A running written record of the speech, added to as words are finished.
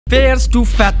Fairs two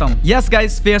ফ্যাথম। Yes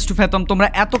guys, fairs two ফ্যাথম। তোমরা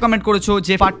এত comment করেছো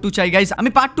যে পার্ট 2 চাই গাইস। আমি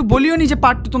পার্ট 2 বলিও নি যে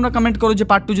পার্ট 2 তোমরা কমেন্ট করো যে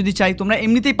পার্ট 2 যদি চাই, তোমরা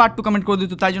এমনিতেই পার্ট 2 কমেন্ট করে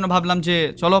দিত, তাই জন্য ভাবলাম যে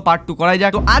চলো পার্ট 2 করাই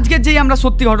যাক। তো আজকে যেই আমরা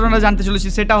সত্যি ঘটনাটা জানতে চলেছি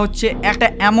সেটা হচ্ছে একটা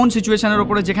এমন সিচুয়েশনের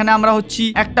উপরে যেখানে আমরা হচ্ছি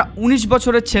একটা 19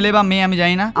 বছরের ছেলে বা মেয়ে, আমি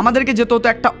জানি না, আমাদেরকে যেতে হতো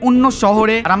একটা অন্য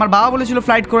শহরে। আর আমার বাবা বলেছিল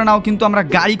ফ্লাইট করে নাও, কিন্তু আমরা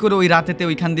গাড়ি করে ওই রাতেতে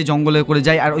ওইখান দিয়ে জঙ্গলে করে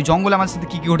যাই। আর ওই জঙ্গলে আমার সাথে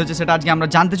কি কি ঘটেছে সেটা আজকে আমরা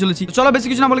জানতে চলেছি। চলো বেশি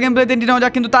কিছু না বলে গেম প্লেতে এন্ট্রি নেওয়া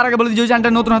যাক। কিন্তু তার আগে বলে দিই, যদি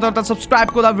চ্যানেলটা নতুন হয় তাহলে সাবস্ক্রাইব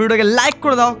করে দাও, ভিডিওটাকে লাইক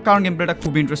করে দাও, কারণ গেম প্লেটা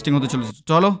খুব ইন্টারেস্টিং হতে চলেছে।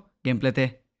 চলো গেম প্লেতে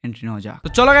এন্ট্রি নেওয়া যাক। তো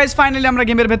চলো গাইস, ফাইনালি আমরা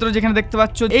গেমের ভেতরে যেখানে দেখতে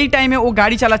পাচ্ছ এই টাইমে ও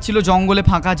গাড়ি চালাচ্ছিল জঙ্গলে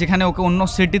ফাঁকা, যেখানে ওকে অন্য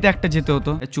সিটিতে একটা যেতে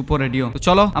হতো। চুপো রেডিও। তো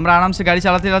চলো আমরা আরামসে গাড়ি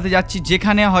চালাতে চালাতে যাচ্ছি,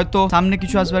 যেখানে হয়তো সামনে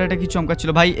কিছু আসবে। এটা কি চমকাচ্ছিল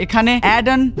ভাই? এখানে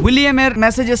অ্যাডান উইলিয়ামের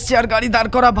মেসেজ এসছে আর গাড়ি দাঁড়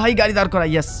করা ভাই, গাড়ি দাঁড় করা।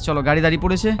 ইয়েস, চলো গাড়ি দাঁড়িয়ে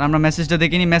পড়েছে। আমরা মেসেজটা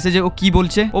দেখিনি। মেসেজে ও কি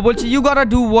বলছে? ও বলছে ইউ গটা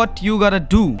ডু হোয়াট ইউ গটা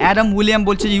ডু। অ্যাডাম উইলিয়াম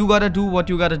বলছে ইউ গটা ডু হোয়াট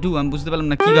ইউ গটা ডু। আমি বুঝতে পারলাম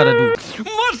না কি গটা ডু।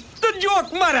 মস্ত জোক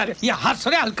মারা রে, ইয়া হাস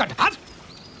রে আলকাট হাস।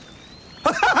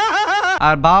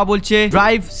 আর বাবা বলছে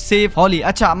ড্রাইভ সেফ হলি।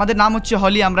 আচ্ছা, আমাদের নাম হচ্ছে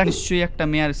হলি, আমরা নিশ্চয়ই একটা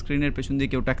মেয়ার স্ক্রিনের পেছন দিয়ে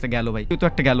কেউ একটা গেল ভাই, কেউ তো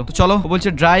একটা গেল। তো চলো, ও বলছে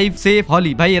ড্রাইভ সেফ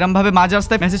হলি। ভাই এরকম ভাবে মাঝ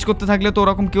রাস্তায় মেসেজ করতে থাকলে তো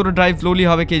ওরকম কেউ ড্রাইভ স্লোলি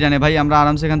হবে কে জানে ভাই। আমরা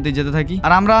আরামসে এখান থেকে যেতে থাকি।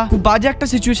 আর আমরা খুব বাজে একটা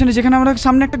সিচুয়েশনে, যেখানে আমরা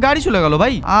সামনে একটা গাড়ি চলে গেল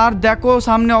ভাই। আর দেখো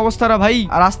সামনে অবস্থাটা ভাই।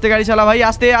 আর আস্তে গাড়ি চালা ভাই,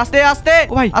 আস্তে আস্তে আস্তে।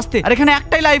 ও ভাই আস্তে। আর এখানে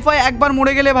একটাই লাইফ হয়, একবার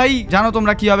মরে গেলে ভাই জানো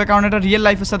তোমরা কি হবে, কারণ এটা রিয়েল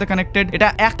লাইফের সাথে কানেক্টেড। এটা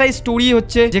একটাই স্টোরি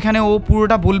হচ্ছে যেখানে ও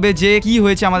পুরোটা বলবে যে কি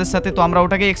হয়েছে আমাদের সাথে। তো আমরা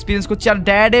ওটাকে এক্সপিরিয়েন্স করছি। আর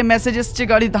ড্যাডে মেসেজ এসছে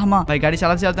গাড়ি থামা। ভাই গাড়ি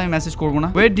চালাতে চালাতে আমি মেসেজ করবো না।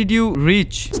 Where did you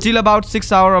reach? Still about 6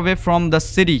 hours away from the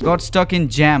city. Got stuck in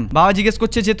jam. বাবা জিজ্ঞেস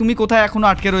করছে যে তুমি কোথায় এখনো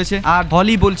আটকে রয়েছে। আর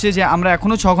হলি বলছে যে আমরা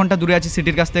এখনো 6 ঘন্টা দূরে আছি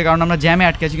সিটির কাছ থেকে, কারণ আমরা জ্যামে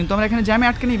আটকে আছি। কিন্তু আমরা এখানে জ্যামে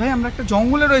আটকে নেই ভাই, আমরা একটা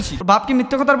জঙ্গলে রয়েছি। বাপকে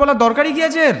মিথ্যে কথা বলার দরকারই কি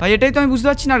আছে ভাই? এটাই তো আমি বুঝতে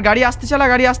পারছি না। আর গাড়ি আসতে চালা,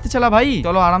 গাড়ি আসতে চালা ভাই।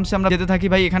 চলো আরামসে আমরা যেতে থাকি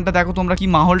ভাই। এখানটা দেখো তোমরা কি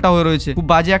মাহলটা হয়ে রয়েছে, খুব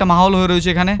বাজে একটা মাহল হয়ে রয়েছে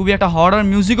এখানে। খুবই একটা হরর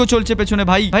মিউজিকও চলছে পেছনে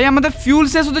ভাই। ভাই আমাদের ফিউল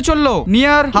শেষ হতে চললো।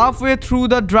 Near half way through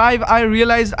the drive I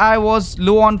realise I was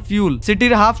low on fuel.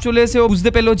 সিটির হাফ চলে এসে ও বুঝতে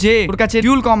পেলো যে ওর কাছে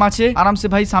ফিউল কম আছে। আরামসে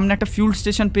ভাই সামনে একটা ফিউল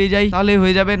স্টেশন পেয়ে যাই তাহলে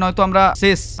হয়ে যাবে, নয়তো আমরা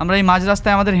শেষ। আমরা এই মাঝ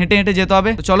রাস্তায় আমাদের হেঁটে হেঁটে যেতে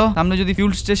হবে। তো চলো, সামনে যদি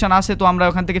ফিউল স্টেশন আসে তো আমরা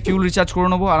ওখান থেকে ফিউল রিচার্জ করে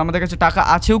নেবো। আর আমাদের কাছে টাকা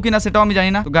আছেও কিনা সেটাও আমি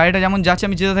জানি না। তো গাড়িটা যেমন যাচ্ছে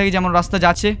আমি যেতে থাকি, যেমন রাস্তা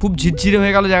যাচ্ছে। খুব ঝিরঝিরে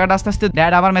হয়ে গেল জায়গাটা আস্তে আস্তে।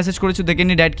 ড্যাড আবার মেসেজ করেছে,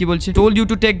 দেখেনি ড্যাড কি বলছে? Told you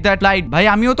to take that flight. ভাই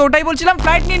আমিও তো ওটাই বলছিলাম,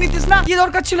 ফ্লাইট নিয়ে নিতিস না? কি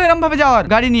দরকার ছিল এরকম ভাবে যাওয়ার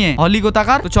গাড়ি নিয়ে? হলি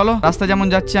গোতাকার। তো চলো রাস্তা যেমন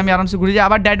যাচ্ছে আমি আরামসে ঘুরে যাই।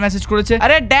 আবার ড্যাড মেসেজ করেছে,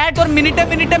 আরে ড্যাড তোর মিনিটে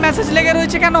মিনিটে মেসেজ লেগে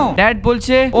রয়েছে কেন? ড্যাড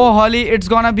বলছে ও হলি it's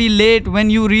gonna be late when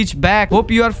you reach back, hope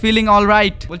you are feeling all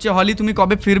right। বলছে হলি তুমি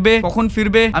কবে ফিরবে, কখন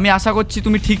ফিরবে, আমি আশা করছি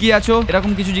তুমি ঠিকই আছো,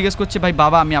 এরকম কিছু জিজ্ঞেস করছে। ভাই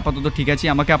বাবা আমি আপাতত ঠিক আছি,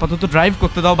 আমাকে আপাতত ড্রাইভ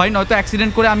করতে দাও ভাই, নয়তো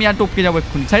অ্যাক্সিডেন্ট করে আমি আর টপকে যাবো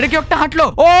এক্ষুনি। সাইডে কি একটা হাঁটলো?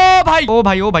 ও ভাই ও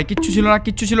ভাই ও ভাই, কিচ্ছু ছিল না,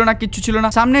 কিচ্ছু ছিল না, কিচ্ছু ছিল না।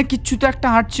 সামনে কিচ্ছু তো একটা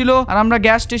হাঁটছিল। আর আমরা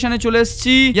গ্যাস স্টেশনে চলে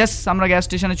এসেছি। ইয়েস, আমরা গ্যাস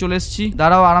স্টেশনে চলে এসেছি।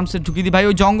 দাঁড়াও আরামসে ঢুকিয়ে দিই ভাই।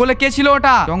 ওই জঙ্গলে কে ছিল?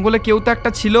 ওটা জঙ্গলে কেউ তো একটা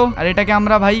ছিল। আর এটাকে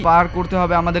আমরা ভাই পার করতে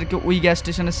হবে আমাদেরকে ওই গ্যাস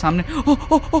স্টেশনের সামনে। ও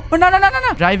ও ও না না না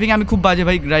না, ড্রাইভিং আমি খুব বাজে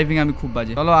ভাই, ড্রাইভিং আমি খুব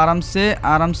বাজে। চলো আরামসে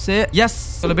আরামসে। ইয়েস,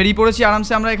 চলো বেরিয়ে পড়েছি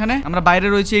আরামসে। আমরা এখানে আমরা বাইরে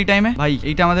রয়েছি এই টাইমে। ভাই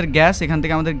এইটা আমাদের গ্যাস, এখান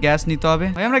থেকে আমাদের গ্যাস নিতে হবে।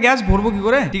 ভাই আমরা গ্যাস ভরবো কি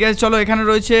করে? ঠিক আছে চলো, এখানে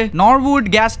রয়েছে নরউড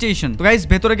গ্যাস স্টেশন। তো গাইস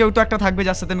ভেতরে কেউ তো একটা থাকবে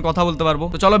যার সাথে আমি কথা বলতে পারবো।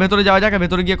 তো চলো ভেতরে যাওয়া যাক।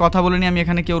 ভেতরে গিয়ে কথা বলে নি আমি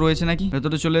এখানে কেউ রয়েছে নাকি।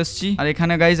 ভেতরে চলে এসেছি। আর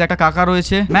এখানে গাইস একটা কাকা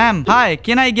রয়েছে। Ma'am hi,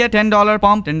 can I get $10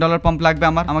 pump? $10 pump লাগবে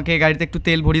আমার। আমাকে গাড়িতে একটু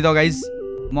তেল ভরিয়ে দাও গাইস।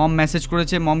 মম মেসেজ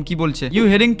করেছে। মম কি বলছে? You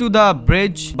heading to the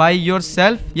bridge by your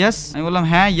self? Yes. আমি বললাম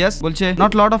হ্যাঁ ইয়েস। বলছে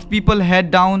not lot of people head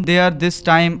down there this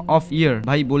time of ইয়ার।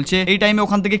 ভাই বলছে এই টাইমে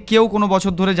ওখান থেকে কেউ কোনো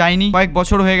বছর ধরে যায়নি, কয়েক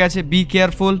বছর হয়ে গেছে। Be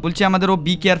careful. বলছে আমাদেরও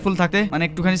বি কেয়ারফুল থাকতে, মানে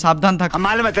একটুখানি সাবধান থাকতে।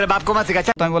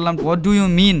 তো আমি বললাম হোয়াট ডু ইউ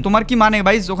মিন? তোমার কি মানে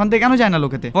ভাই? ওখান থেকে কেন যায় না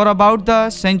লোকেতে? For about the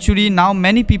century now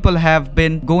many people have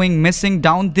been going missing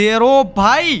down দেয়ার। ও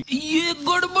ভাই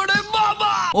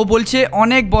ও বলছে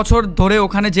অনেক বছর ধরে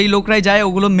ওখানে যেই লোকরাই যায়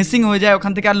ওগুলো মিসিং হয়ে যায়,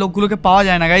 ওখান থেকে আর লোকগুলোকে পাওয়া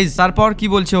যায় না গাইজ। তারপর কি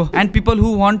বলছো? And people who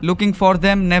want looking for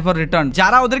them never return.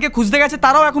 যারা ওদেরকে খুঁজতে গেছে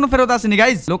তারাও এখনো ফেরত আসেনি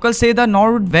guys. Local say the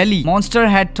Norwood valley monster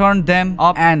had turn them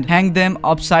up and hang them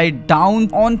upside down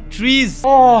on trees.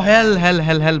 ও হেল হেল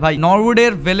হেল হেল। ভাই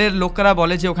নরউডের ভ্যালির লোকেরা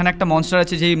বলে যে ওখানে একটা মনস্টার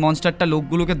আছে, যেই মনস্টারটা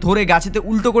লোকগুলোকে ধরে গাছেতে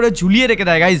উল্টো করে ঝুলিয়ে রেখে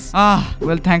দেয় guys.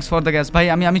 Well thanks for the gas. ভাই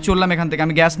আমি চললাম এখান থেকে।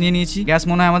 আমি গ্যাস নিয়ে নিয়েছি। গ্যাস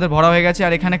মনে হয় আমাদের ভরা হয়ে গেছে।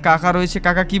 আর এখানে কাকা রয়েছে।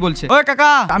 কাকা কি বলছে? ওই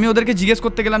কাকা, আমি ওদেরকে জিজ্ঞেস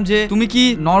করতে গেলাম যে তুমি কি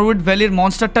নরউড ভ্যালির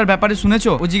মনস্টারটার ব্যাপারে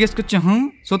শুনেছো? ও জিজ্ঞেস করছে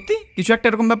সত্যি কিছু একটা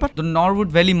এরকম ব্যাপার। The Norwood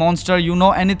valley monster, you know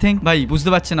anything? ভাই বুঝতে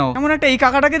পারছে না ও। এমন একটা এই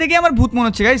কাকাটাকে দেখে আমার ভূত মনে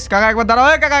হচ্ছে গাইস। কাকা একবার দাঁড়াও।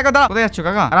 কাকা একবার দাঁড়াও। কোথায় যাচ্ছ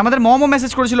কাকা? আর আমাদের মমও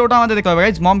মেসেজ করেছিল, ওটা আমাদের দেখতে হবে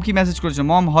গাইস। মম কি মেসেজ করেছে?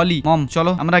 মম হলি। মম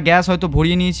চলো আমরা গ্যাস হয়তো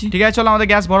ভরিয়ে নিয়েছি। ঠিক আছে চলো, আমাদের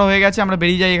গ্যাস ভরা হয়ে গেছে, আমরা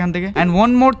বেরিয়ে যাই এখান থেকে। And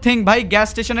one more thing. ভাই গ্যাস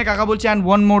স্টেশনে কাকা বলছে and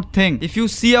one more thing, if you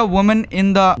C a woman in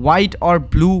the white or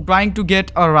blue trying to get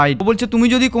a ride. ও বলছে তুমি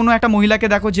যদি কোনো একটা মহিলাকে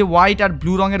দেখো যে হোয়াইট আর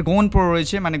ব্লু রঙের গোন পরে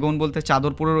রয়েছে, মানে গোন বলতে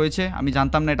চাদর পরে রয়েছে, আমি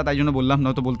জানতাম না এটা তাই জন্য বললাম,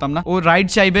 নয়তো বলতাম না। ও রাইড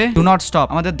চাইবে, ডু নট স্টপ,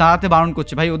 আমাদের দাঁড়াতে বারণ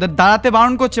করছে ভাই, ওদের দাঁড়াতে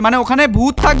বারণ করছে, মানে ওখানে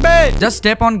ভূত থাকবে। Just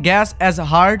step on gas as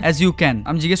hard as you can.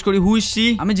 আমি জিজ্ঞেস করি হু ইজ শি,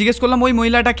 আমি জিজ্ঞেস করলাম ওই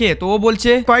মহিলাটা কে, তো ও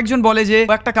বলছে কয়েকজন বলে যে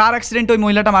একটা কার অ্যাক্সিডেন্ট ওই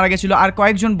মহিলাটা মারা গেছিল, আর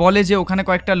কয়েকজন বলে যে ওখানে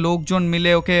কয়েকটা লোকজন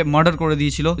মিলে ওকে মার্ডার করে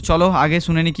দিয়েছিল। চলো আগে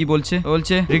শুনে নি কি বলছে।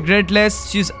 বলছে রিগ্রেটলেস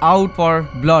she is out for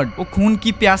blood, ও খুন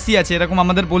কি প্যাসি আছে এরকম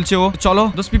আমাদের বলছে ও। চলো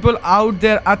দোজ পিপল আউট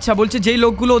দেয়ার, আচ্ছা বলছে যেই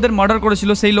লোকগুলো ওদের মার্ডার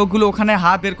করেছিল সেই লোকগুলো ওখানে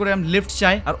হাত বের করে আমি লিফট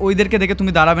চাই, আর ওইদেরকে দেখে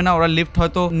তুমি দাঁড়াবে না, ওরা লিফট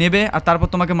হয়তো নেবে আর তারপর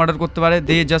তোমাকে মার্ডার করতে পারে,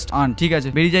 দে জাস্ট আন। ঠিক আছে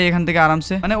বেরিয়ে যাই এখান থেকে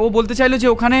আরামসে। মানে ও বলতে চাইলো যে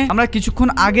ওখানে আমরা কিছুক্ষণ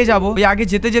আগে যাবো, ওই আগে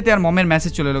যেতে যেতে আর মমের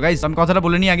মেসেজ চলে এলো। গাইস আমি কথাটা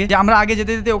বলে নি আগে যে আমরা আগে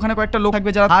যেতে যেতে ওখানে কয়েকটা লোক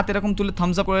থাকবে যারা হাত এরকম তুলে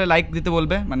থামস আপ করে লাইক দিতে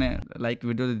বলবে, মানে লাইক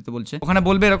ভিডিও দিতে বলছে, ওখানে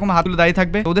বলবে এরকম হাত তুলে দাঁড়িয়ে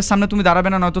থাকবে, ওদের সামনে তুমি দাঁড়াবে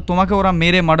না, নয়তো তোমাকে ওরা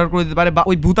মেরে মার্ডার করে দিতে পারে, বা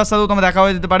ওই ভূতার সাথেও তোমার দেখা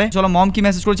হয়ে যেতে পারে। চলো মম কি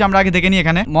মেসেজ করেছে আমরা আগে দেখে নি।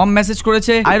 এখানে মম মেসেজ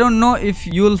করেছে I don't know if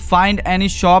Yule find any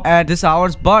shop at this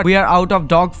hours but we are out of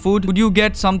dog food, could you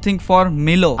get something for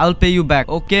মিলো, আইল পে ইউ ব্যাক।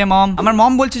 ওকে মম। আমার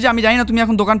মম বলছে যে আমি জানি না তুমি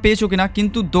এখন দোকান পেয়েছো কিনা,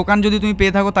 কিন্তু দোকান যদি তুমি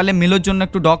পেয়ে থাকো তাহলে মিলোর জন্য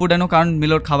একটু ডগ ফুড আনো, কারণ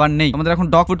মিলোর খাবার নেই, আমাদের এখন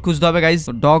ডগ ফুড খুঁজতে হবে গাইজ।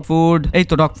 ডগ ফুড, এই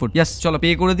তো ডগ ফুড, ইয়েস চলো পে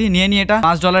করে দিই, নিয়ে নি এটা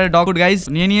 $5 ডগ ফুড গাইজ,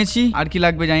 নিয়ে নিয়েছি। আর কি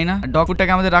লাগবে জানি না, ডগ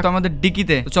ফুডটাকে আমাদের রাখো আমাদের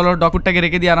ডিকিতে। চলো ডগ ফুডটাকে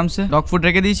রেখে দিই আরামসে, ডগ ফুড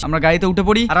রেখে দিই, আমরা গাড়িতে উঠে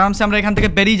পড়ি আরামসে, আমরা এখান থেকে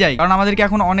বেরিয়ে যাই, কারণ আমাদেরকে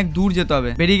এখন অনেক দূর যেতে হবে।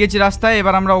 বেরিয়ে গেছি রাস্তায়,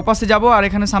 এবার আমরা ওপাশে যাবো, আর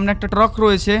এখানে সামনে একটা ট্রাক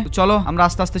রয়েছে, চলো আমরা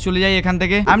আস্তে আস্তে চলে যাই এখান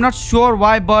থেকে। I am not sure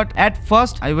why but at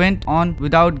first I went on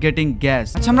without getting gas.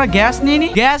 আচ্ছা আমরা গ্যাস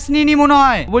নিয়ে নি মনে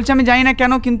হয়, বলছে আমি জানি না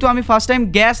কেন, কিন্তু আমি ফার্স্ট টাইম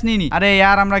গ্যাস নিইনি। আরে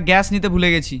यार আমরা গ্যাস নিতে ভুলে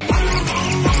গেছি,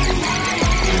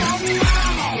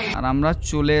 আর আমরা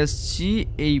চলে এসেছি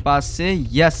এই পাশে।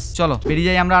 ইয়েস চলো বেরিয়ে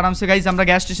যাই আমরা আরামসে গাইজ, আমরা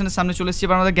গ্যাস স্টেশনের সামনে চলে এসেছি,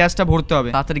 এবার আমাদের গ্যাসটা ভরতে হবে,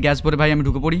 তাড়াতাড়ি গ্যাস ভরে ভাই আমি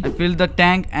ঢুকে পড়ি। I feel the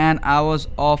tank and I was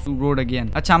of road again.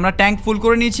 আচ্ছা আমরা ট্যাঙ্ক ফুল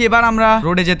করে নিয়েছি, এবার আমরা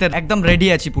রোডে যেতে একদম রেডি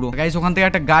আছি পুরো গাইজ। ওখান থেকে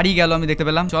একটা গাড়ি গেল আমি দেখতে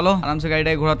পেলাম, চলো আরামসে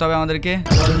গাড়িটাকে ঘোরাতে হবে আমাদেরকে।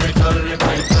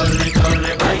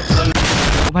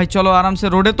 ভাই চলো আরামসে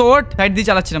রোডে, তো ওট সাইড দিয়ে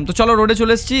চালাচ্ছিলাম, তো চলো রোডে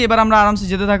চলে এসেছি, এবার আমরা আরামসে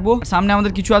যেতে থাকবো। সামনে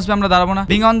আমাদের কিছু আসবে, আমরা দাঁড়াবো না।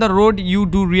 Being on the road you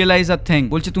do realise a thing,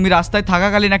 বলছে তুমি রাস্তায়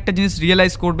থাকাকালীন একটা জিনিস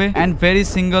রিয়েলাইজ করবে, and very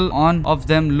single on of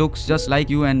them looks just like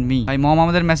you and me. ভাই মম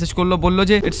আমাদের মেসেজ করলো, বললো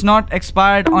যে it's not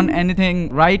expired on anything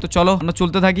right. তো চলো আমরা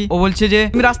চলতে থাকি। ও বলছে যে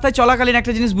তুমি রাস্তায় চলাকালীন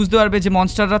একটা জিনিস বুঝতে পারবে যে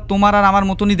মনস্টাররা তোমার আর আমার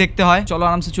মতনই দেখতে হয়। চলো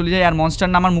আরামসে চলে যাই, আর মনস্টার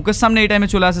না আমার মুখের সামনে এই টাইমে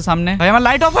চলে আসে সামনে। ভাই আমার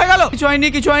লাইট অফ হয়ে গেল,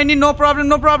 কিছু হয়নি, নো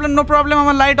প্রবলেম,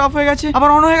 আমার লাইট অফ হয়ে গেছে, আবার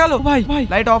অন হয়ে গেল। ভাই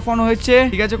লাইট অফ অন হয়েছে,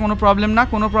 ঠিক আছে কোনো প্রবলেম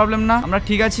না, আমরা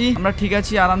ঠিক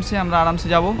আছি আরামসে, আমরা আরামসে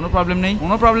যাবো, কোনো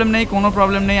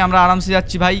প্রবলেম নেই, আমরা আরামসে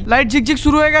যাচ্ছি। ভাই লাইট ঝিকঝিক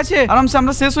শুরু হয়ে গেছে, আরামসে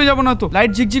আমরা শেষ হয়ে যাবো না তো।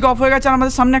 লাইট ঝিকঝিক অফ হয়ে গেছে, আর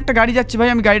আমাদের সামনে একটা গাড়ি যাচ্ছে। ভাই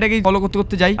আমি গাড়িটাকে ফলো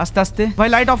করতে যাই আস্তে আস্তে। ভাই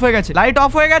লাইট অফ হয়ে গেছে,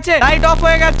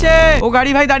 ও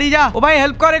গাড়ি ভাই দাঁড়িয়ে যা, ও ভাই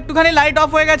হেল্প কর একটুখানি, লাইট অফ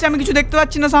হয়ে গেছে, আমি কিছু দেখতে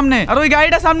পাচ্ছি না সামনে, আর ওই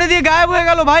গাড়িটা সামনে দিয়ে গায়েব হয়ে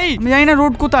গেল। ভাই আমি জানি না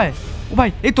রোড কোথায়। ও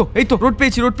ভাই এই তো রোড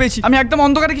পেয়েছি, আমি একদম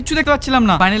অন্ধকারে কিছু দেখতে পাচ্ছিলাম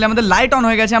না। ফাইনালি আমাদের লাইট অন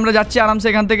হয়ে গেছে, আমরা যাচ্ছি আরামসে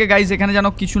এখান থেকে গাইস। এখানে যেন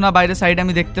কিছু না বাইরে সাইডে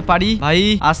আমি দেখতে পারি। ভাই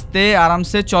আস্তে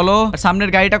আরামসে চলো, সামনের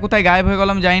গাড়িটা কোথায় গায়েব হয়ে গেল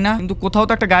আমি জানি না, কিন্তু কোথাও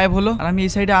তো একটা গায়েব হলো, আর আমি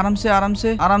এই সাইডে আরামসে।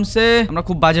 আমরা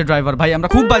খুব বাজে ড্রাইভার ভাই, আমি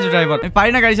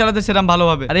পারি না গাড়ি চালাতে সেরকম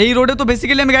ভালোভাবে, আর এই রোডে তো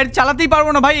বেসিক্যালি আমি গাড়ি চালাতেই পারবো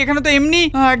না ভাই, এখানে তো এমনি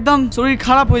একদম শরীর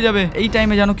খারাপ হয়ে যাবে। এই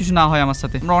টাইমে যেন কিছু না হয় আমার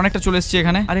সাথে। আমরা অনেকটা চলে এসেছি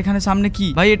এখানে, আর এখানে সামনে কি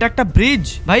ভাই, এটা একটা ব্রিজ।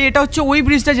 ভাই এটা হচ্ছে ওই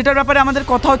ব্রিজটা যেটার ব্যাপারে আমাদের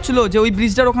কথা হচ্ছিল, যে ওই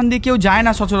ব্রিজটার ওখান দিয়ে কেউ যায়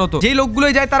না সচরাচর, যেই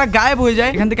লোকগুলোই যায় তারা গায়েব হয়ে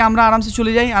যায়। এখান থেকে আমরা আরামসে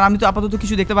চলে যাই, আর আমি তো আপাতত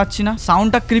কিছু দেখতে পাচ্ছি না,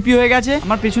 সাউন্ডটা ক্রিপি হয়ে গেছে।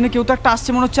 আমার পেছনে কেউ তো একটা আসছে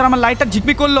মনে হচ্ছে, আর আমার লাইটটা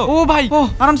ঝিকমিক করলো। ও ভাই ও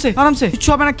আরামসে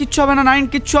কিচ্ছু হবে না নাইন,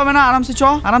 কিচ্ছু হবে না, আরামসে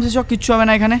চ কিচ্ছু হবে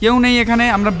না, এখানে কেউ নেই, এখানে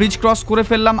আমরা ব্রিজ ক্রস করে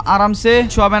ফেললাম আরামসে,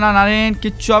 কিচ্ছু হবে না নারিন,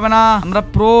 কিচ্ছু হবে না, আমরা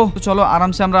প্রো। চলো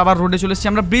আরামসে আমরা আবার রোডে চলে এসেছি,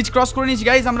 আমরা ব্রিজ ক্রস করে নিয়েছি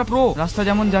গাইস, আমরা প্রো। রাস্তা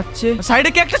যেমন যাচ্ছে, সাইডে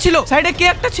কে একটা ছিল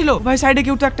ভাই, সাইডে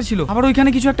কেউ তো একটা ছিল, আবার ওইখানে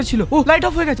কিছু একটা ছিল। ও লাইট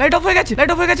অফ হয়ে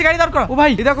গেছে, গাড়ি দাঁড় করা। ও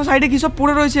ভাই দেখো সাইডে কি সব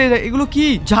পড়ে রয়েছে, এগুলো কি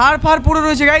ঝাড় ফাড় পড়ে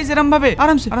রয়েছে গাইস, এরকম ভাবে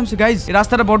আরামসে গাইস। এই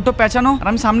রাস্তাটা বড্ড পেঁচানো, আর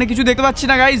আমি সামনে কিছু দেখতে পাচ্ছি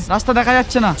না গাইস, রাস্তা দেখা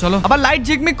যাচ্ছে না। চলো আবার লাইট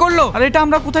ঝিকমিক করলো, আর এটা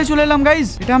আমরা কোথায় চলে এলাম গাইস?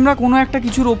 এটা আমরা কোনো একটা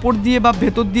কিছুর ওপর দিয়ে বা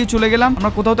ভেতর দিয়ে চলে গেলাম,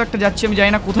 আমরা কোথাও তো একটা যাচ্ছি, আমি জানি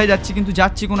না কোথায় যাচ্ছি, কিন্তু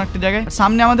যাচ্ছি কোনো একটা জায়গায়।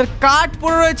 সামনে আমাদের কাঠ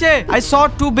পড়ে রয়েছে, I saw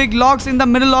two big logs in the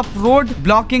middle of road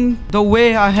blocking the way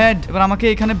ahead. এবার আমাকে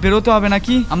এখানে বেরোতে হবে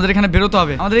নাকি? আমাদের এখানে বেরোতে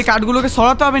হবে, আমাদের এই কাঠগুলোকে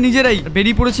সরাতে হবে নিজেরাই।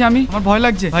 বেরিয়ে পড়েছি আমি, আমার ভয়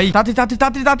লাগছে ভাই,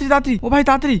 তাড়াতাড়ি ও ভাই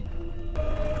তাড়াতাড়ি।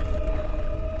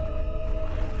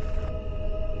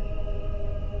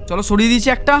 চলো সরিয়ে দিয়েছি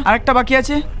একটা, আর একটা বাকি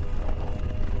আছে।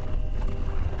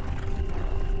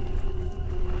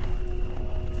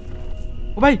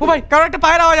 ও ও ভাই কারো একটা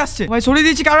পায়ের আওয়াজ আসছে ভাই, সরিয়ে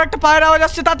দিয়েছি, কারো একটা পায়ের আওয়াজ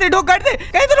আসছে, তাড়াতাড়ি ঢোক গাড়িতে,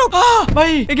 গাড়িতে ঢোক।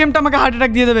 ভাই এই গেমটা আমাকে হার্ট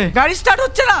অ্যাটাক দিয়ে দেবে। গাড়ি স্টার্ট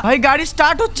হচ্ছে না ভাই, গাড়ি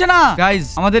স্টার্ট হচ্ছে না গাইজ।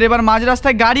 আমাদের এবার মাঝ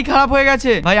রাস্তায় গাড়ি খারাপ হয়ে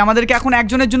গেছে ভাই, আমাদেরকে এখন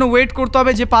একজনের জন্য ওয়েট করতে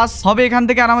হবে যে পাস হবে এখান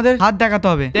থেকে, আর আমাদের হাত দেখাতে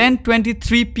হবে।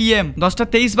 10:23 PM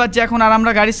 10:23 বাজছে এখন, আর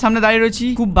আমরা গাড়ির সামনে দাঁড়িয়ে রয়েছি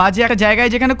খুব বাজে একটা জায়গায়,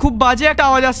 যেখানে খুব বাজে একটা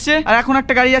আওয়াজ আসছে। আর এখন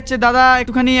একটা গাড়ি যাচ্ছে, দাদা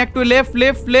একটুখানি একটু left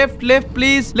left left left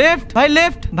please, left ভাই,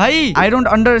 লেফট ভাই। I don't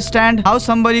understand how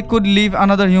somebody could leave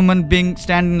another human being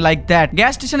stand like that.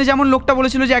 Gas স্টেশনে যেমন লোকটা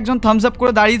বলেছিল যে একজন থামস আপ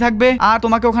করে দাঁড়িয়ে থাকবে আর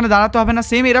তোমাকে ওখানে দাঁড়াতে হবে না,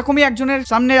 সেম এরকমই একজনের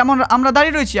সামনে আমরা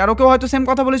দাঁড়িয়ে রয়েছি, আর ওকেও হয়তো সেম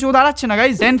কথা বলেছে, ও দাঁড়াচ্ছে না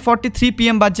গাইজ। 10:43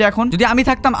 PM বাজছে এখন। যদি আমি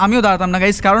থাকতাম আমিও দাঁড়াতাম না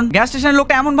গাইজ, কারণ গ্যাস স্টেশনের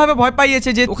লোকটা এমন ভাবে ভয় পাইয়েছে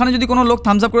যে ওখানে যদি কোনো লোক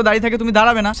থামস আপ করে দাঁড়িয়ে থাকে তুমি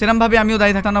দাঁড়াবে না, সেরকম ভাবে আমিও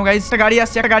দাঁড়িয়ে থাকতাম না গাইজ।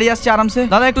 একটা গাড়ি আসছে আরামসে,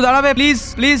 দাদা একটু দাঁড়াবে প্লিজ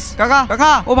প্লিজ,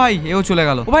 কাকা। ও ভাই এও চলে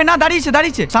গেল। ও ভাই না, দাঁড়িয়েছে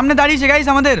সামনে দাঁড়িয়েছে গাইজ,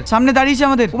 আমাদের সামনে দাঁড়িয়েছে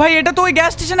আমাদের। ও ভাই এটা তো ওই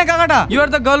গ্যাস স্টেশনে কাকাটা। You are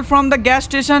the girl from the gas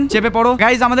station. চেপে পড়ো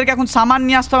গাইজ, আমাদেরকে এখন সামান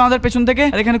নিয়ে আসতে হবে আমাদের পেছন থেকে।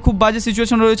 আর এখানে খুব বাজে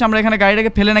সিচুয়েশন রয়েছে, আমরা এখানে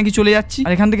গাড়িটাকে ফেলে নাকি চলে যাচ্ছি,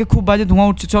 আর এখান থেকে খুব বাজে ধোঁয়া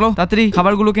উঠছে। চলো তাড়াতাড়ি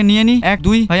খাবারগুলোকে নিয়ে নি। 1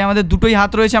 2 ভাই আমাদের দুটোই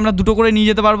হাত রয়েছে, আমরা দুটো করে নিয়ে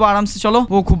যেতে পারবো আরামসে। চলো,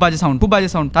 ও খুব বাজে সাউন্ড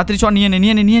তাড়াতাড়ি চ, নিয়ে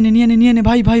নে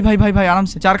ভাই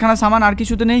আরামসে। চারখানা সামান, আর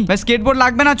কিছুতে নেই ভাই, স্কেটবোর্ড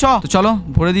লাগবে না। চলো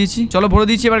ভরে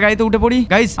দিয়েছি এবার গাড়িতে উঠে পড়ি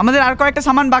গাইজ। আমাদের আর কয়েকটা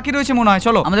সামান বাকি রয়েছে মনে হয়,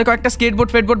 চলো আমাদের কয়েকটা স্কেটবোর্ড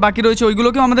ফেটবোর্ড বাকি রয়েছে,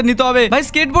 ওইগুলোকেও আমাদের নিতে হবে ভাই।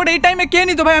 স্কেটবোর্ড এই টাইমে কে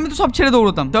নিত ভাই, আমি তো সব ছেড়ে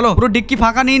দৌড়তাম। চলো পুরো ডিক্কি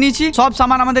ফাঁকা নিয়ে নিয়েছি, সব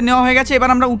সামান আমাদের নেওয়া হয়ে গেছে, এবার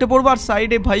আমরা উঠে পড়বো। আর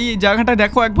সাইডে ভাই এই জায়গাটা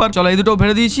দেখো একবার। চলো এই দুটো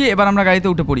ভরে দিয়েছি, এবার আমরা গাড়িতে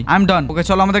উঠে পড়ি। I am done. ওকে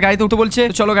চলো আমাদের গাড়িতে উঠে বলছে,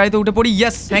 চলো গাড়িতে উঠে পড়ি।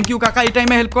 ইয়েস থ্যাংক ইউ কাকা এই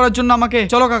টাইমে হেল্প করার জন্য আমাকে।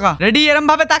 চলো কাকা রেডি, এরম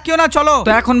ভাবে তাকিও না। চলো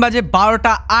তো এখন বাজে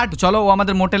 12:08। চলো ও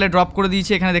আমাদের মোটেলে ড্রপ করে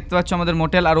দিয়েছে, এখানে দেখতে পাচ্ছ আমাদের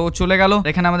মোটেল, আর ও চলে গেল।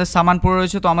 এখানে আমাদের সামান পড়ে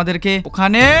রয়েছে, তো আমাদেরকে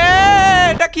ওখানে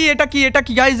এটা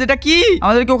কি গাইজ, এটা কি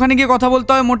আমাদেরকে ওখানে গিয়ে কথা বলতে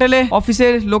হয় মোটেলে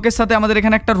অফিসের লোকের সাথে। আমাদের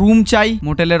এখানে একটা রুম চাই।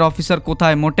 মোটেলের অফিসার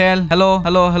কোথায়? মোটেল,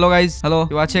 হ্যালো গাইজ, হ্যালো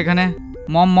কেউ আছে এখানে?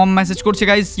 মম মেসেজ করছে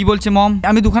গাইজ। কি বলছে মম?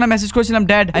 আমি দুখানা মেসেজ করেছিলাম,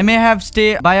 dad I may have stay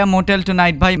by a motel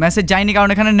tonight. ভাই মেসেজ যায়নি কারণ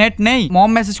এখানে নেট নেই। মম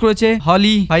মেসেজ করেছে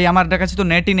হলি, ভাই আমার কাছে তো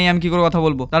নেটই নেই, আমি কি করে কথা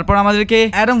বলবো? তারপর আমাদেরকে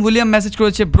অ্যাডাম উইলিয়াম মেসেজ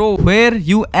করেছে, bro where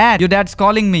you at, your dads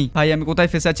calling me. ভাই আমি কোথায়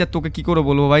ফেসে আছি, তোকে কি করে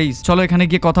বলবো ভাই? চলো এখানে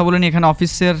গিয়ে কথা বলে নি, এখানে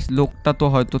অফিসের লোকটা তো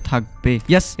হয়তো থাকবে।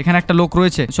 ইয়েস এখানে একটা লোক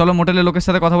রয়েছে, চলো মোটেলের লোকের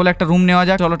সাথে কথা বলে একটা রুম নেওয়া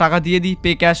যাক। চলো টাকা দিয়ে দিই,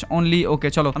 পে ক্যাশ অনলি। ওকে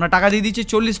চলো আমরা টাকা দিয়ে দিচ্ছি,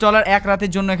 $40 এক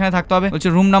রাতের জন্য এখানে থাকতে হবে। বলছে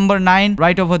রুম নাম্বার 9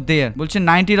 রাইট ওভার দেয়ার। বলছে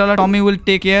 $90 টমি will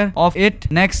take care of it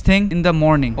next thing in the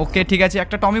morning. ওকে ঠিক আছে,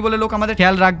 একটা টমি বলে লোক আমাদের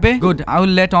খেয়াল রাখবে। Good, I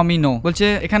will late Tommy no. বলছে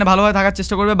এখানে ভালোভাবে থাকার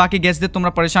চেষ্টা করবে, বাকি গেস্টদের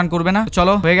তোমরা পরেশান করবে না।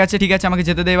 চলো হয়ে গেছে, ঠিক আছে আমাকে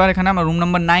যেতে দে এবার। এখানে আমার রুম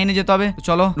নাম্বার 9 এ যেতে হবে।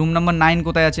 চলো রুম নাম্বার 9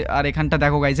 কোথায় আছে? আর এখানটা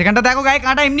দেখো গাইজ,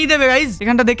 কাঁটা এমনি দেবে গাইজ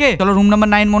এখানটা দেখে। চলো রুম নাম্বার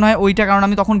 9 মনে হয় ওইটা, কারণ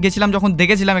আমি তখন গেছিলাম যখন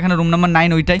দেখেছিলাম এখানে রুম নাম্বার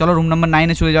 9 ওইটাই। চলো রুম নাম্বার 9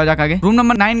 এ চলে যাওয়া যাক আগে। রুম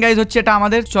নাম্বার 9 গাইজ হচ্ছে এটা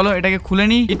আমাদের। চলো এটাকে খুলে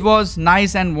নি। ইট was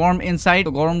nice and worm inside.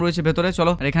 গরম রয়েছে ভেতরে।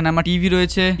 চলো আর এখানে আমার টিভি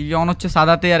রয়েছে, টিভি অন হচ্ছে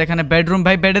সাদাতে। আর এখানে বেডরুম,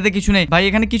 ভাই বেডেতে কিছু নেই ভাই,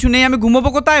 এখানে কিছু নেই, আমি ঘুমাবো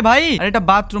কোথায় ভাই? আর এটা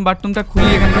বাথরুমটা খুলি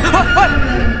এখানে।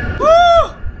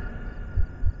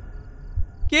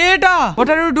 কেডা? What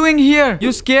are you doing here?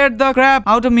 You scared the crap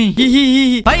out of me.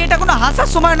 ভাই এটা কোনো হাসার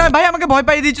সময় নয় ভাই, আমাকে ভয়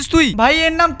পাইয়ে দিয়েছিস তুই। ভাই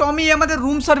এর নাম টমি, আমাদের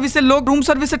রুম সার্ভিসের লোক। রুম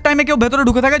সার্ভিসের টাইমে কেউ ভেতরে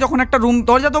ঢুকে থাকে, যখন একটা রুম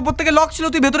দরজা তো উপর থেকে লক ছিল,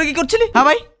 তুই ভেতরে কি করছিলি? হ্যাঁ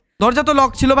ভাই দরজা তো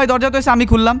লক ছিল ভাই, দরজা তো এসে আমি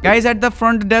খুললাম। Guys at the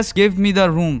front desk give me the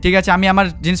room. ঠিক আছে আমি আমার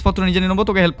জিনিসপত্র নিজে নিয়ে নেবো,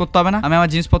 তোকে হেল্প করতে হবে না। আমি আমার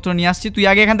জিনিসপত্র নিয়ে আসছি, তুই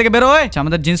আগে এখান থেকে বেরো।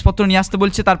 আমাদের জিনিসপত্র নিয়ে আসতে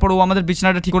বলছে, তারপর ও আমাদের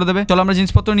বিছানাটা ঠিক করে দেবে। চলো আমরা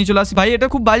জিনিসপত্র নিয়ে চলে আসি। ভাই এটা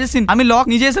খুব বাজে সিন, আমি লক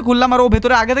নিজে এসে খুললাম আর ও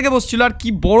ভেতরে আগে থেকে বসছিল, আর কি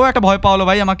বড় একটা ভয় পাওয়ালো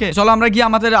ভাই আমাকে। চলো আমরা গিয়ে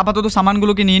আমাদের আপাতত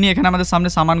সামানগুলোকে নিয়ে নিই, এখানে আমাদের সামনে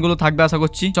সামানগুলো থাকবে আশা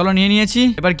করছি। চলো নিয়ে নিয়েছি,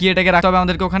 এবার গিয়ে এটাকে রাখতে হবে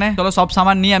আমাদেরকে ওখানে। চলো সব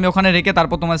সামান নিয়ে আমি ওখানে রেখে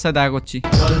তারপর তোমার সাথে দেখা করছি।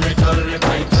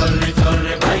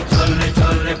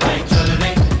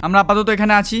 আমরা আপাতত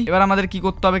এখানে আছি, এবার আমাদের কি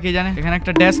করতে হবে কে জানে। এখানে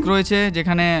একটা ডেস্ক রয়েছে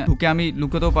যেখানে ঢুকে আমি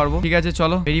লুকোতেও পারবো। ঠিক আছে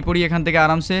চলো বেরিয়ে পড়ি এখান থেকে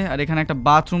আরামসে। আর এখানে একটা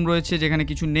বাথরুম রয়েছে যেখানে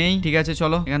কিছু নেই। ঠিক আছে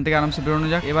চলো এখান থেকে আরামসে বেরোনো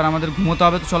যাক। এবার আমাদের ঘুমোতে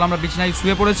হবে, তো চলো আমরা বিছানায়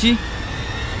শুয়ে পড়েছি।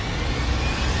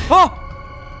 ও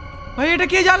ভাই এটা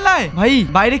কে জানলায়? ভাই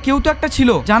বাইরে কেউ তো একটা ছিল,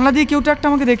 জানলা দিয়ে কেউ তো একটা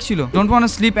আমাকে দেখছিল। Don't want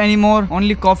to sleep anymore,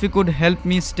 only coffee could help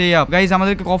me stay up. Guys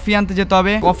আমাদেরকে কফি আনতে যেতে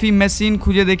হবে, কফি মেশিন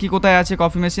খুঁজে দেখি কোথায় আছে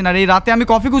কফি মেশিন। আর এই রাতে আমি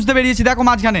কফি খুঁজতে বেরিয়েছি, দেখো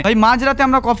মাঝখানে ভাই মাঝ রাতে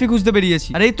আমরা কফি খুঁজতে বেরিয়েছি।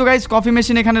 আর এই তো গাইজ কফি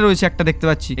মেশিন এখানে রয়েছে একটা, দেখতে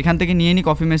পাচ্ছি। এখান থেকে নিয়ে নি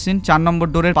কফি মেশিন, 4 নম্বর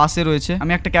ডোরের পাশে রয়েছে।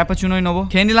 আমি একটা ক্যাপাচুনোই নেবো,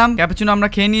 খেয়ে নিলাম। ক্যাপাচুনো আমরা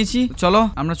খেয়ে নিয়েছি, চলো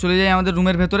আমরা চলে যাই আমাদের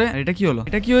রুমের ভেতরে। এটা কি হলো?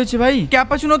 এটা কি হয়েছে ভাই?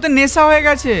 ক্যাপাচুনোতে নেশা হয়ে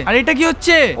গেছে। আর এটা কি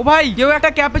হচ্ছে? ও ভাই কেউ একটা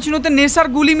ক্যাপাচুনোতে নেশার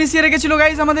গুলি মিশিয়ে রেখেছিল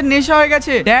গাইজ, আমাদের নেশা হয়ে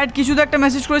গেছে। ড্যাড কিছু তো একটা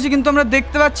মেসেজ করেছে কিন্তু আমরা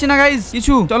দেখতে পাচ্ছি না গাইজ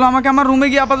কিছু। চলো আমাকে আমার রুমে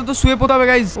গিয়ে আপাতত শুয়ে পড়তে হবে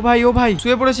গাইজ। ও ভাই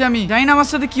শুয়ে পড়েছি আমি, জানি না আমার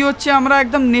সাথে কি হচ্ছে, আমরা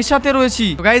একদম নেশাতে রয়েছি।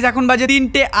 গাইজ এখন বাজে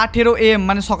 3:18 AM,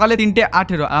 মানে সকালে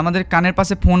 3:18। আর আমাদের কানের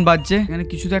পাশে ফোন বাজছে, এখানে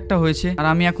কিছু তো একটা হয়েছে। আর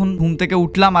আমি এখন ঘুম থেকে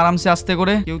উঠলাম আরামসে আস্তে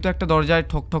করে, কেউ তো একটা দরজায়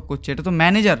ঠক ঠক করছে। এটা তো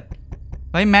ম্যানেজার।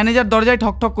 ভাই ম্যানেজার দরজায়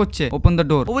ঠক ঠক করছে, ওপেন দ্য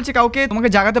ডোর। ও বলছে কাউকে তোমাকে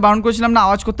জাগাতে বারণ করেছিলাম না,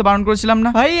 আওয়াজ করতে বারণ করেছিলাম না।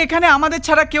 ভাই এখানে আমাদের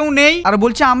ছাড়া কেউ নেই আর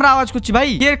বলছে আমরা আওয়াজ করছি। ভাই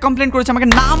কে কমপ্লেন করেছে আমাকে?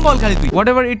 নাম বল খালি তুই। What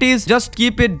ever it is just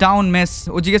keep it down mace.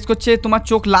 ও জিজ্ঞেস করছে তোমার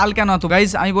চোখ লাল কেন? তো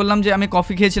গাইজ আমি বললাম যে আমি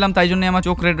কফি খেয়েছিলাম তাই জন্য আমার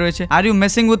চোখ রেড রয়েছে। Are you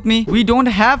messing with me? We don't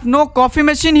have no coffee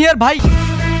machine here. ভাই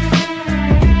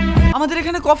আমাদের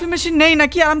এখানে কফি মেশিন নেই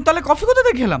নাকি? আর আমি তাহলে কফি কোথা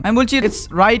থেকে খেলাম? আমি বলছি ইটস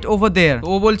রাইট ওভার দেয়ার।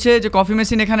 ও বলছে যে কফি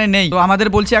মেশিন এখানে নেই। তো আমাদের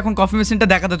বলছে এখন কফি মেশিনটা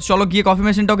দেখাতে। চলো গিয়ে কফি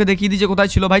মেশিনটা ওকে দেখিয়ে দিই যে কোথায়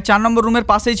ছিল। ভাই 4 নম্বর রুমের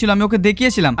পাশেই ছিল, আমি ওকে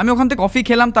দেখিয়েছিলাম। আমি ওখান থেকে কফি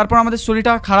খেলাম, তারপর আমাদের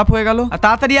শরীরটা খারাপ হয়ে গেল। আর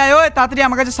তাড়াতাড়ি আয়, ওই তাড়াতাড়ি,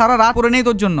 আমার কাছে সারা রাত পরে নেই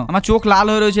তোর জন্য। আমার চোখ লাল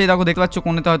হয়ে রয়েছে, এই দেখো দেখতে পাচ্ছ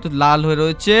কোণেতে হয়তো লাল হয়ে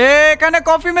রয়েছে। এখানে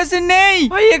কফি মেশিন নেই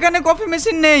ভাই, এখানে কফি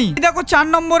মেশিন নেই। দেখো 4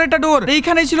 নম্বর এটা ডোর,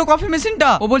 এইখানেই ছিল কফি মেশিনটা।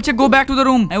 ও বলছে go back to the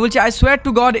room. আমি বলছি I swear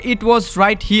two god it was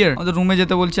right here. আমাদের রুমে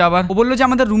যেতে বলছে আবার। ও বললো যে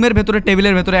আমাদের রুমের ভেতরে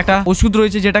টেবিলের ভেতরে একটা ওষুধ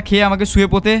রয়েছে যেটা খেয়ে আমাকে শুয়ে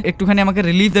পড়তে একটুখানি আমাকে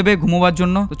রিলিফ দেবে ঘুমোবার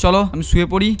জন্য। তো চলো আমি শুয়ে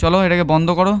পড়ি, চলো এটাকে বন্ধ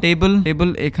করো। টেবিল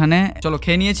এখানে, চলো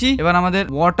খেয়ে নিয়েছি। এবার আমাদের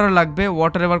ওয়াটার লাগবে।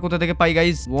 ওয়াটার এবার কোথা থেকে পাই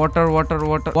গাইজ?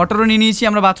 ওয়াটারও নিয়ে নিয়েছি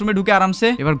আমরা বাথরুমে ঢুকে আরামসে।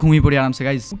 এবার ঘুমিয়ে পড়ি আরামসে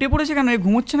গাইজ। উঠে পড়েছে কেন?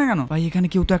 ঘুমোচ্ছে না কেন? ভাই এখানে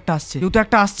কেউ তো একটা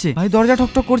আসছে, ভাই দরজা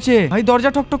ঠকঠক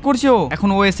করছে, ও এখন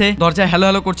ও এসে দরজায় হ্যালো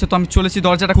হ্যালো করছে। তো আমি চলেছি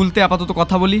দরজাটা খুলতে, আপাতত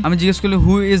কথা বলি। আমি জিজ্ঞেস করলি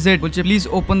হু ইজ ইট? বলছে please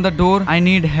open the door, I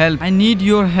need help, I need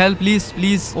your help,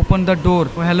 please open the door.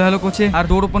 O hello hello করছে আর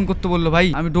ডোর ওপেন করতে বললো। ভাই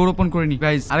আমি ডোর ওপেন করিনি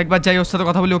গাইজ। আরেকবার যাই ওর সাথে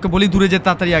কথা বলি, ওকে বলি দূরে যেতে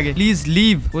তাড়াতাড়ি আগে। Please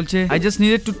leave. বলছে I just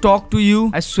needed to talk to you,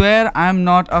 I swear I am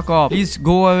not a COP, please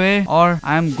go away or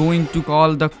I am going to call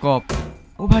the কপ।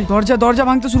 ও ভাই দরজা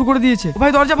ভাঙতে শুরু করে দিয়েছে।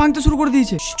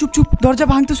 চুপ দরজা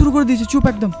ভাঙতে শুরু করে দিয়েছে, চুপ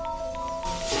একদম।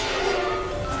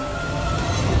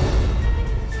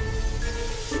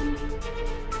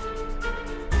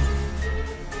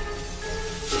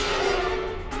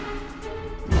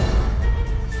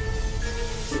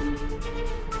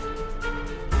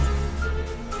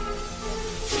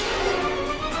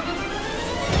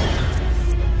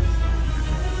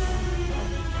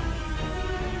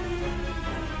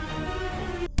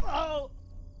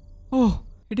 ও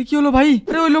এটা কি হলো ভাই?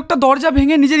 আরে ওই লোকটা দরজা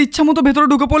ভেঙে নিজের ইচ্ছা মতো ভেতরে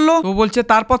ঢুকে পড়লো। তো বলছে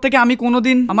তারপর থেকে আমি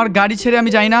কোনোদিন আমার গাড়ি ছেড়ে আমি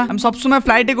যাই না, আমি সবসময়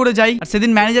ফ্লাইটে করে যাই। আর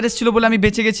সেদিন ম্যানেজার এসেছিল বলে আমি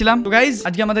বেঁচে গেছিলাম। তো গাইজ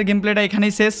আজকে আমাদের গেম প্লেটা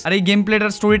এখানেই শেষ। আর এই গেম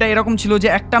প্লেটার স্টোরিটা এরকম ছিল যে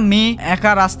একটা মেয়ে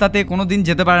একা রাস্তাতে কোনোদিন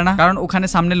যেতে পারে না, কারণ ওখানে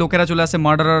সামনে লোকেরা চলে আসে,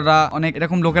 মার্ডাররা, অনেক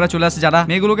এরকম লোকেরা চলে আসে যারা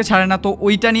মেয়েগুলোকে ছাড়ে না। তো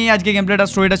ওইটা নিয়ে আজকে গেম প্লেটার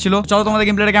স্টোরিটা ছিল। চলো তোমাদের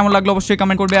গেম প্লেটা কেমন লাগলো অবশ্যই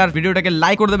কমেন্ট করবে আর ভিডিওটাকে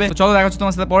লাইক করে দেবে। তো চলো দেখা হচ্ছে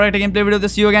তোমার সাথে পরে একটা গেম প্লে ভিডিওতে।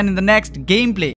 C you again in the next game play.